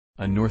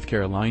A North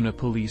Carolina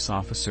police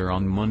officer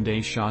on Monday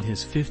shot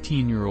his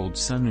 15-year-old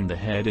son in the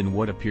head in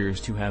what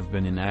appears to have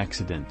been an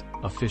accident,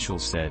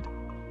 officials said.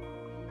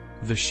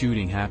 The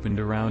shooting happened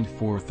around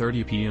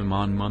 4:30 p.m.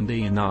 on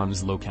Monday in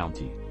Onslow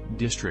County,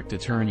 District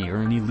Attorney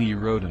Ernie Lee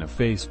wrote in a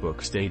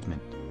Facebook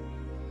statement.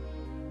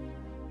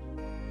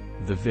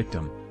 The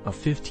victim, a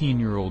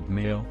 15-year-old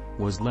male,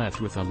 was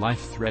left with a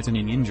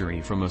life-threatening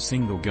injury from a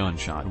single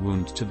gunshot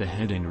wound to the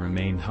head and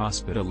remained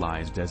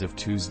hospitalized as of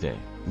Tuesday,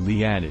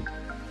 Lee added.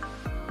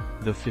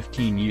 The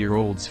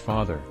 15-year-old's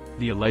father,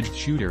 the alleged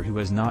shooter who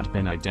has not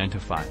been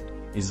identified,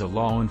 is a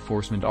law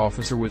enforcement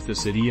officer with the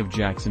city of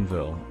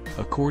Jacksonville,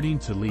 according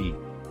to Lee.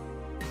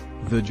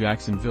 The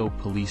Jacksonville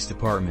Police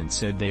Department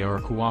said they are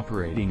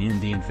cooperating in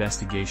the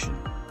investigation.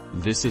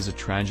 This is a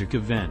tragic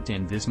event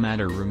and this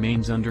matter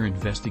remains under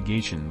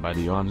investigation by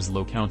the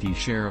Onslow County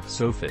Sheriff's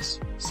Office,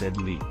 said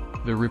Lee.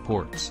 The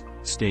reports,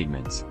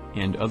 statements,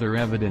 and other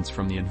evidence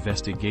from the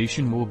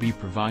investigation will be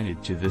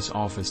provided to this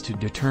office to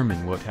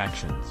determine what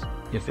actions,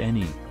 if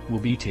any, will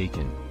be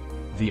taken.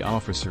 The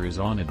officer is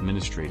on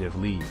administrative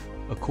leave,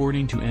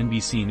 according to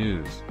NBC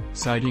News,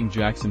 citing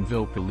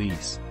Jacksonville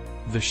police.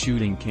 The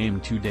shooting came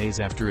 2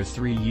 days after a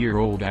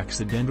 3-year-old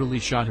accidentally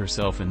shot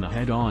herself in the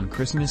head on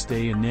Christmas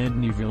Day in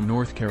Edneyville,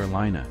 North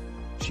Carolina.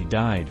 She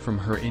died from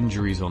her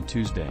injuries on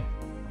Tuesday.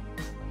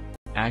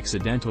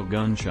 Accidental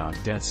gunshot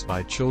deaths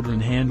by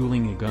children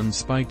handling a gun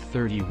spiked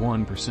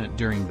 31%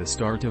 during the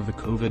start of the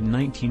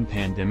COVID-19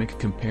 pandemic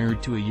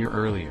compared to a year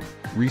earlier,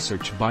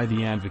 research by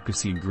the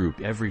advocacy group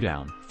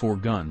Everytown for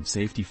Gun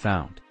Safety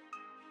found.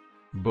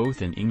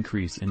 Both an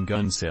increase in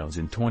gun sales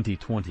in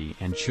 2020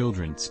 and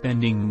children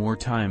spending more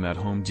time at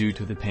home due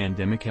to the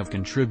pandemic have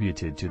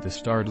contributed to the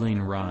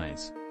startling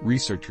rise,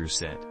 researchers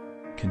said.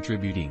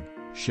 Contributing,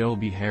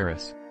 Shelby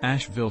Harris,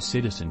 Asheville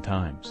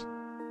Citizen-Times.